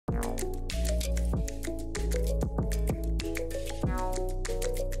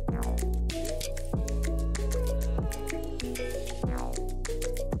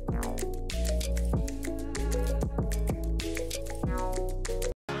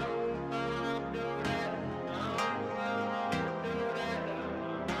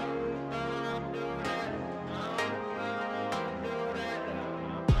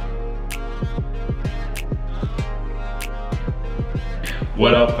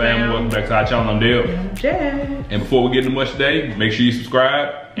What up, fam? Welcome back to our channel. I'm Dale. I'm Jazz. And before we get into much today, make sure you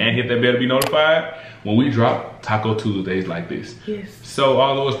subscribe and hit that bell to be notified when we drop Taco Tuesdays like this. Yes. So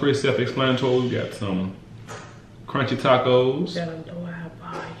although it's pretty self-explanatory, we got some crunchy tacos, Got a low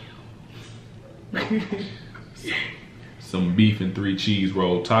volume. some beef and 3 cheese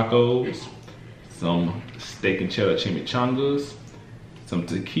roll tacos, some steak and cheddar chimichangas, some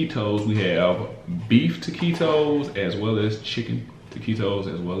taquitos. We have beef taquitos as well as chicken taquitos,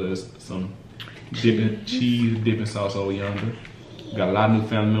 as well as some cheese dipping sauce over yonder. We got a lot of new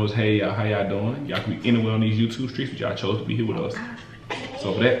family members. Hey y'all, how y'all doing? Y'all can be anywhere on these YouTube streets, but y'all chose to be here with us.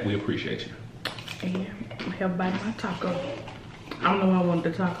 So for that, we appreciate you. And I have bite my taco. I don't know why I want the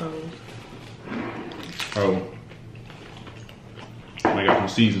tacos. Oh, I got some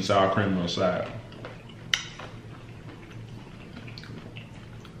seasoned sour cream on the side.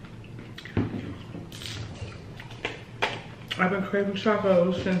 I've been craving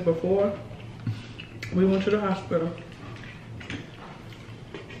tacos since before we went to the hospital.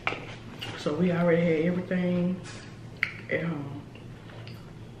 So we already had everything at home.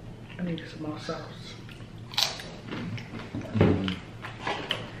 I need some more sauce.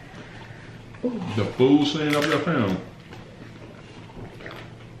 The food sitting up there, fam.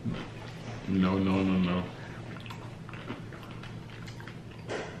 No.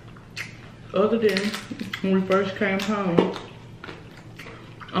 Other than when we first came home,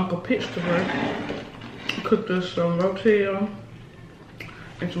 Uncle Pittsburgh cooked us some rotel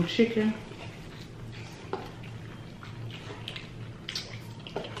and some chicken.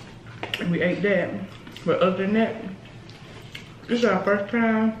 And we ate that. But other than that, this is our first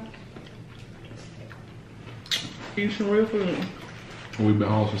time eating some real food. We've been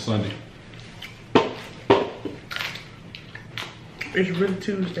home since Sunday. It's really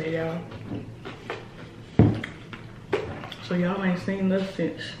Tuesday, y'all. So y'all ain't seen us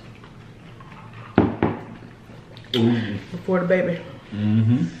since before the baby.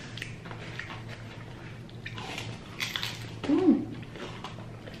 Mm-hmm.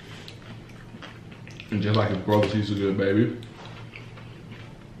 And just like his brother, he's a good baby.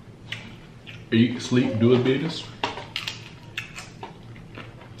 Eat, sleep, do his business.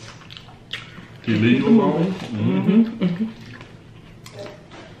 He leave you alone.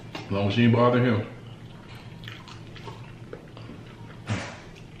 As long as she ain't bother him.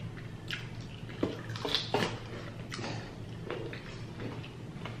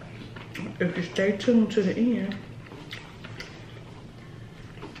 If you stay tuned to the end,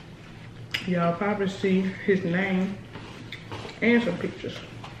 y'all probably see his name and some pictures.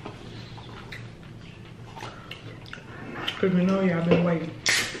 Cause we know y'all been waiting.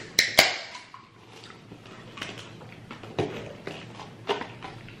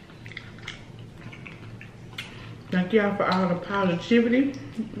 Thank y'all for all the positivity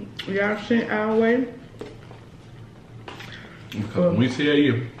y'all sent our way. Because when we tell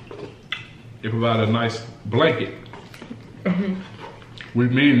you, it provided a nice blanket. We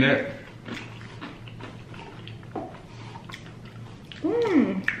mean that.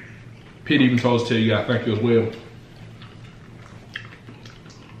 Pete even told us to tell you I thank you as well.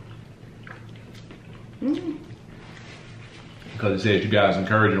 Because it says you guys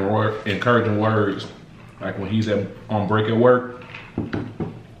encouraging words. Like when he's on break at work,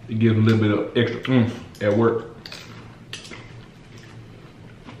 it gives him a little bit of extra oomph at work.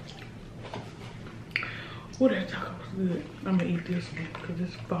 Oh, that taco was good. I'm gonna eat this one because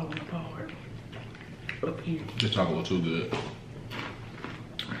it's falling apart up here. This taco was too good.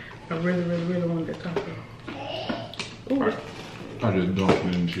 I really want that taco. Ooh, I just dumped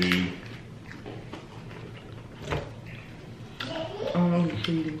it in cheese. I'm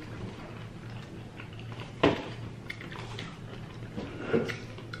cheating.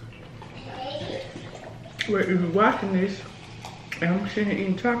 Well, if you're watching this and I'm sitting here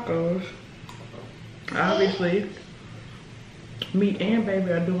eating tacos, obviously me and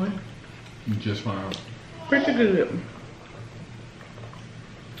baby are doing Just fine. pretty good.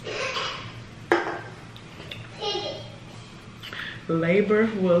 Labor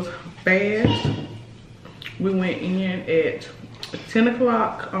was fast. We went in at 10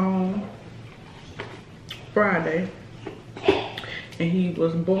 o'clock on Friday and he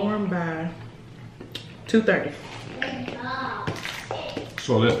was born by 2:30.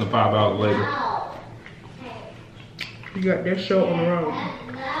 So less than 5 hours later. You got that show on the road.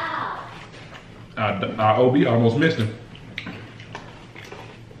 Our OB almost missed him.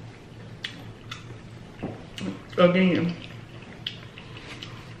 Again.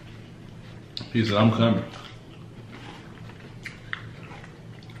 He said, I'm coming.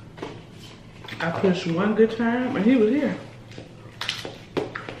 I pushed one good time and he was here.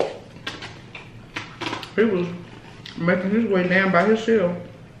 He was making his way down by himself.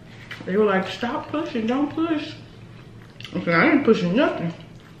 They were like, stop pushing, don't push. I said, I ain't pushing nothing.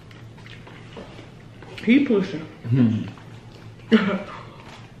 He pushing.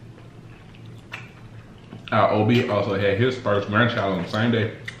 Our OB also had his first grandchild on the same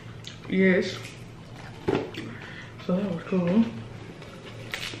day. Yes. So that was cool.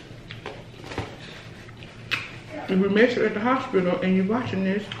 If we met you at the hospital and you're watching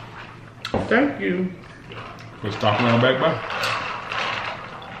this, thank you. For stopping on back by.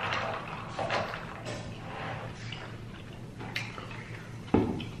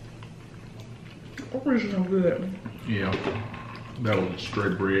 Original good. Yeah, that was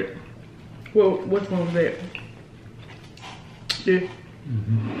straight bread. Well, which one was that? Yeah.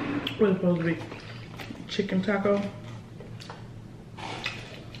 What's it supposed to be? Chicken taco?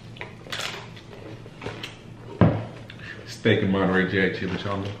 Steak and Monterey Jack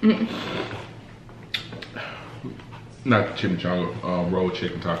chimichanga. Not the chimichanga, rolled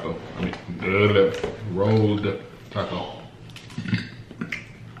chicken taco. I mean, rolled taco.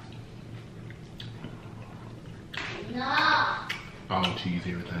 All cheese,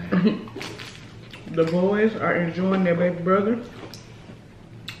 everything. The boys are enjoying their baby brother.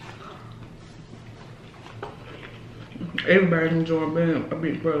 Everybody's enjoying being a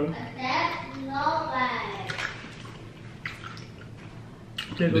big brother. That's nobody.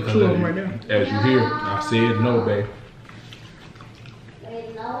 There's two of them right there. As you hear, I said no, babe.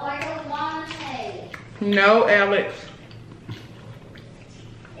 There's nobody who wants to say it. No, Alex.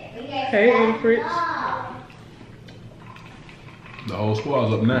 Hey, little Fritz. The whole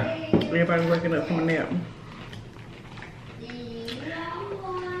squad's up now. Everybody's waking up from a nap.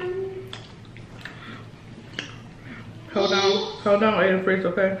 Hold on, Ada Fritz,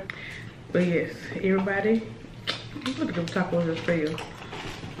 okay? But yes, everybody, look at them tacos just fail.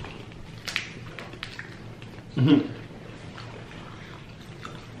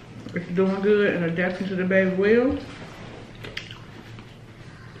 If you're doing good and adapting to the baby well,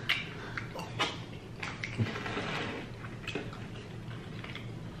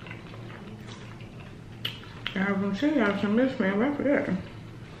 I was gonna tell y'all some of this, man, but I forgot.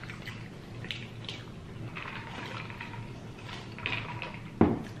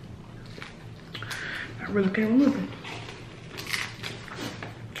 I really can't remember.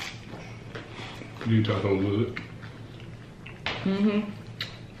 You taco good.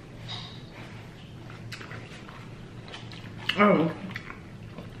 Oh,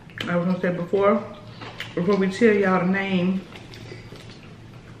 I was gonna say before we tell y'all the name,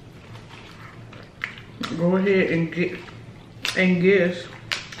 go ahead and guess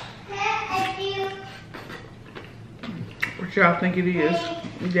what y'all think it is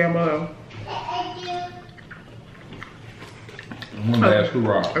down below. I'm gonna ask who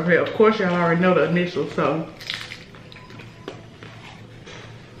rock. Okay, of course y'all already know the initials, so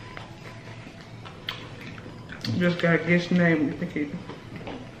just gotta guess the name you think it.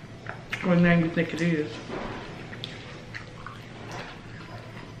 What name you think it is?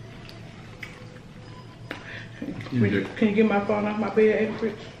 Can you get my phone off my bed, Ada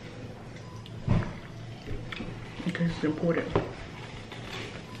Fritz? Okay, it's important.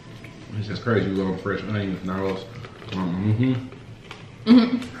 It's just crazy we on fresh onions now. I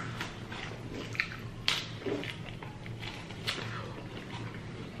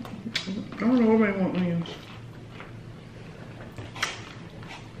don't know what I want onions.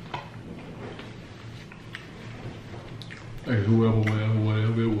 Hey,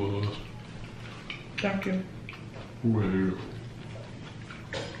 whoever it was. Thank you. Whoever.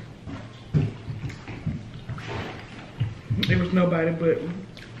 It was nobody, but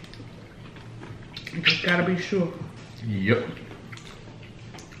you just gotta be sure. Yep.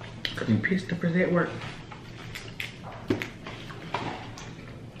 Cause I'm pissed if it's at work.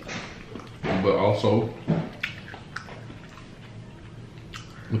 But also,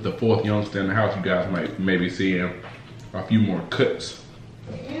 with the fourth youngster in the house, you guys might maybe see a few more cuts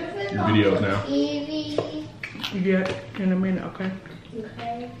in videos now. Yeah, in a minute, okay?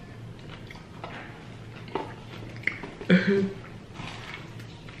 Okay.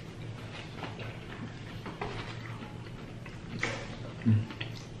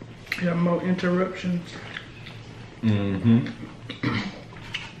 Got more interruptions. Well,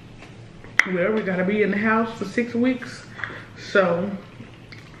 we gotta be in the house for 6 weeks, so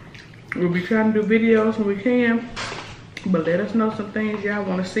we'll be trying to do videos when we can, but let us know some things y'all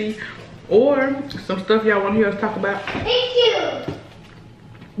want to see or some stuff y'all want to hear us talk about. Thank you.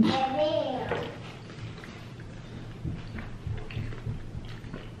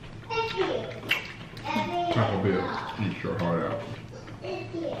 Thank you. Taco Bell, eat your heart out. Thank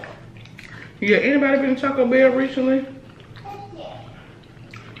you. Yeah, anybody been to Taco Bell recently?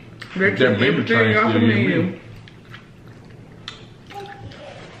 They took everything off the menu.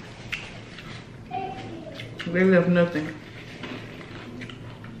 They left nothing.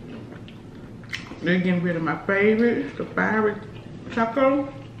 They're getting rid of my favorite, the fiery taco.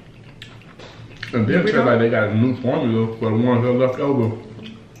 And they'll tell like they got a new formula for the ones that are left over.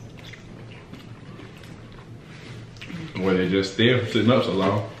 Where they just there sitting up so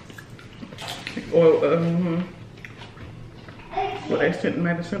long. Or, well, they sent them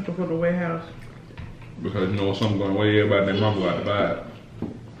at the Central for the warehouse. Because you know something going away, everybody and their mama got to buy it.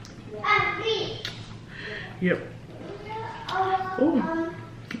 Yep. Oh,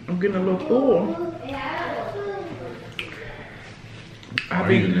 I'm getting a little full.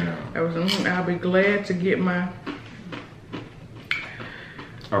 I'll be glad to get my.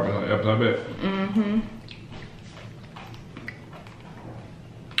 I bet.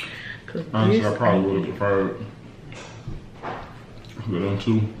 Honestly, I probably would have preferred with them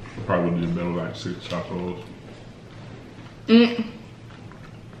two. I probably would have did better like 6 tacos.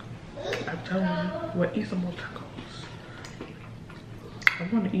 I told you, we'll eat some more tacos. I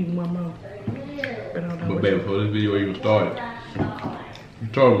want to eat one more. But I don't know. But baby, before this video even started, you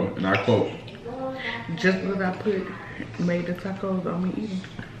told me, and I quote, just because I made the tacos on me eating.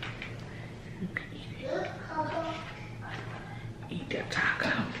 You can eat that taco.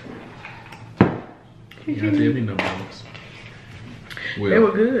 you gotta tell me no else. Well, they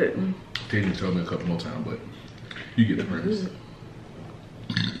were good. Teddy told me a couple more times, but you get the first.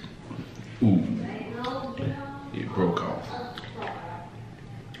 Ooh, it broke off.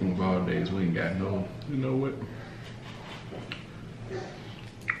 One of our days we ain't got no, you know what?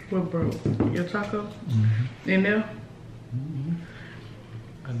 What broke? Your taco? In there?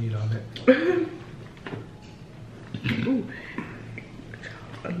 I need all that. Ooh.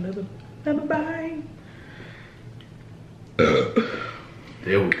 Another bite.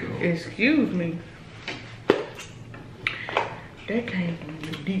 There we go. Excuse me. That came from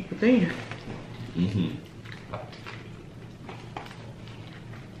the deep within.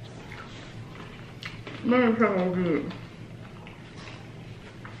 Man, it's all good.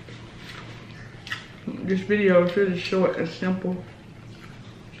 This video is really short and simple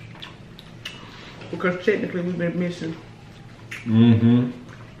because technically we've been missing.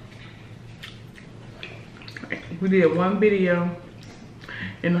 We did one video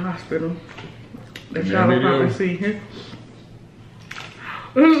in the hospital that y'all will probably see.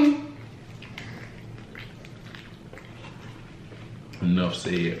 Enough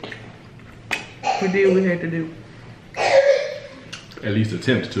said. We did what we had to do. At least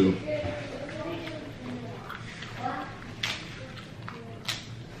attempt to.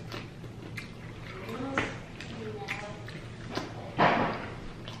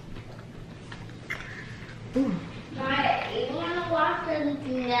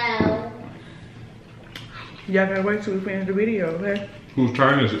 Y'all gotta wait till we finish the video, okay? Whose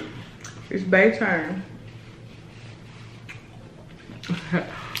turn is it? It's Bay's turn.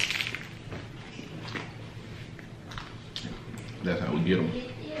 That's how we get them.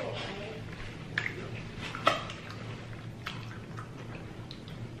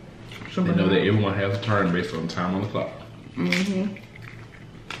 They know that everyone has a turn based on time on the clock.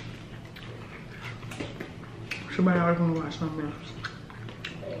 Somebody always wanna watch something else.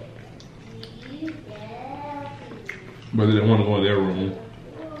 But they don't want to go in their room.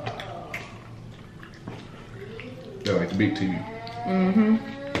 They like the big TV.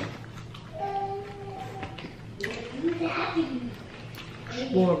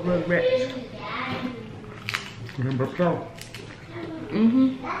 Spoiled Rugrats. Remember so?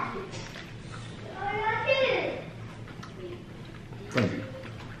 Thank you.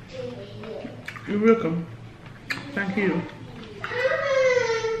 You're welcome. Thank you.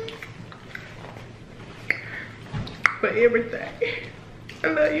 For everything. I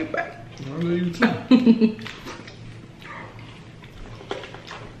love you, babe. I love you too.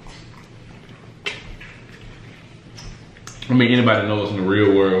 I mean, anybody knows in the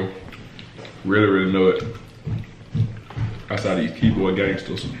real world, really know it. Outside these keyboard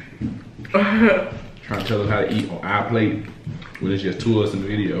gangsters. Trying to tell us how to eat on our plate when it's just 2 of us in the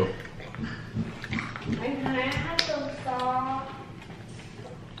video. Can I have some sauce?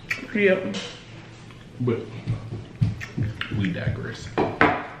 Yep. But we digress.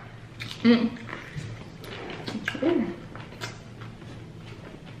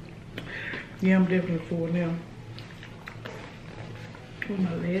 Yeah, I'm definitely full now. With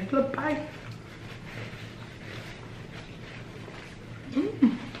my last little bite.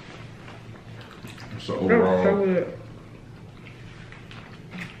 So overall, So good.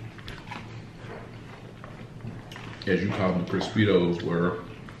 as you call them, Crispitos were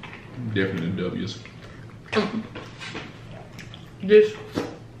definitely W's. This.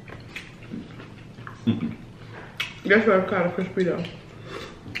 That's what I call a Crispito.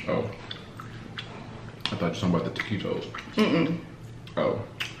 Oh. I thought you were talking about the taquitos. Oh.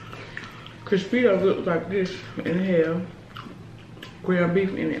 Crispitos look like this and they have ground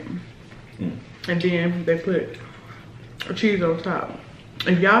beef in it. And then they put a cheese on top.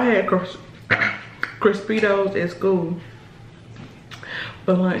 If y'all had Crispitos at school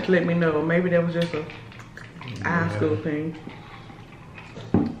for lunch, let me know. Maybe that was just a high school thing.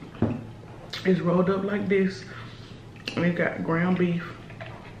 It's rolled up like this. And it got ground beef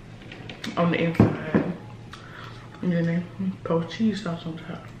on the inside. And then they post cheese sauce on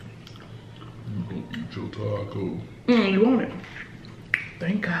top. Eat your taco. You want it?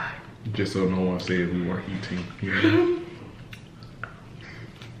 Thank God. Just so no one said we weren't eating. You know?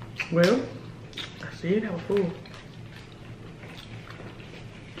 Well, I said I was full.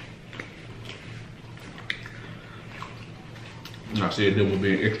 I said them were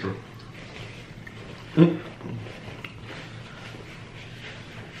being extra.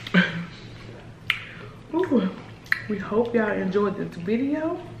 Ooh, we hope y'all enjoyed this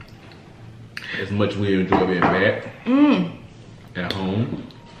video. As much as we enjoy being back at home.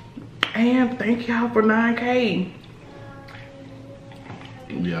 And thank y'all for 9K.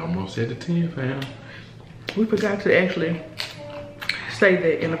 We almost at the 10, fam. We forgot to actually say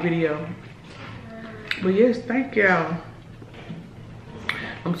that in the video. But yes, thank y'all.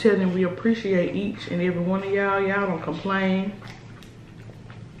 I'm telling you, we appreciate each and every one of y'all. Y'all don't complain.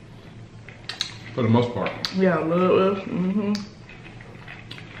 For the most part. Y'all love us.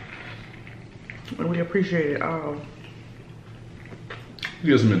 And we appreciate it all.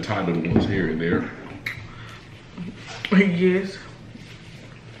 You get some entitled ones here and there. Yes.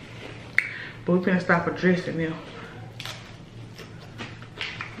 But we're gonna stop addressing them.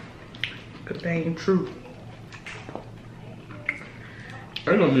 Cause they ain't true.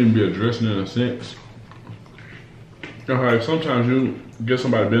 They don't need to be addressing in a sense. You know, like sometimes you give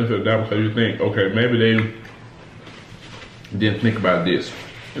somebody the benefit of the doubt because you think, okay, maybe they didn't think about this.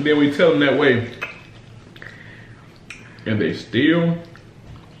 And then we tell them that way. And they still.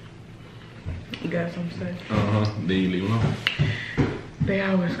 You got something to say? Then you leave them alone. They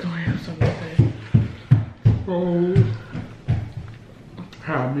always gonna have something to say. Oh.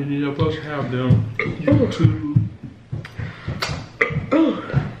 How many of us have them? You too.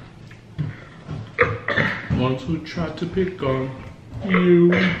 Ones who try to pick on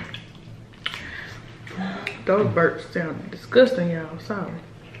you. Those burps sound disgusting, y'all. Sorry.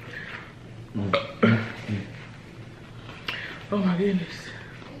 Oh my goodness.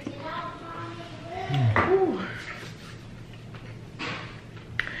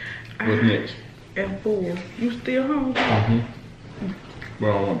 What's next? And full. You still hungry?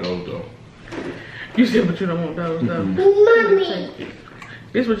 Well, I want those though. You said, but you don't want those though. Mommy.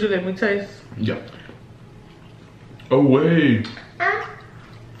 This what you let me taste? Yeah. Oh wait.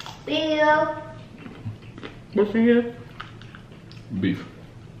 Bill. What's in here? Beef.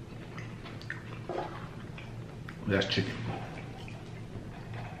 That's chicken.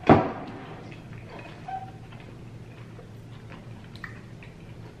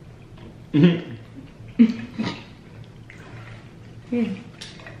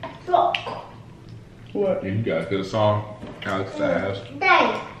 Look. What? You guys could have saw Alex's ass.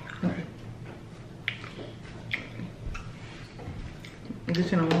 Dang.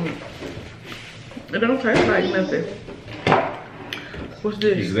 This in a moment. It don't taste like nothing. What's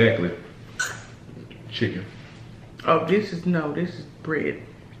this? Exactly. Chicken. Oh, this is bread.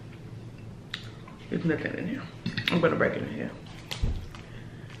 There's nothing in here. I'm gonna break it in here.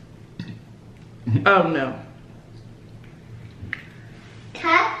 Oh no.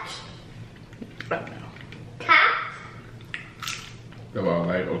 Cat. Oh no. Cat. So I was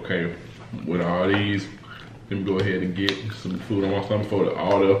like, okay, with all these, let me go ahead and get some food on my stomach for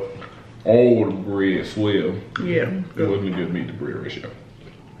all the bread swell. Yeah. It wasn't a good meat to bread ratio.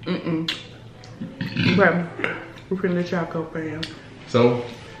 Okay. We're finna let y'all go, fam. So,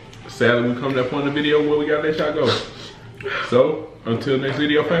 sadly, we come to that point in the video where we gotta let y'all go. So, until next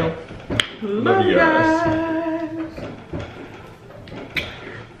video, fam. Love you guys.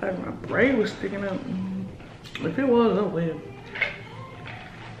 Like my braid was sticking up. If it was, oh well.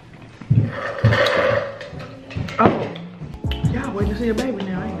 Oh, y'all waiting to see a baby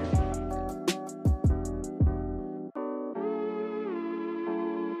now, ain't it?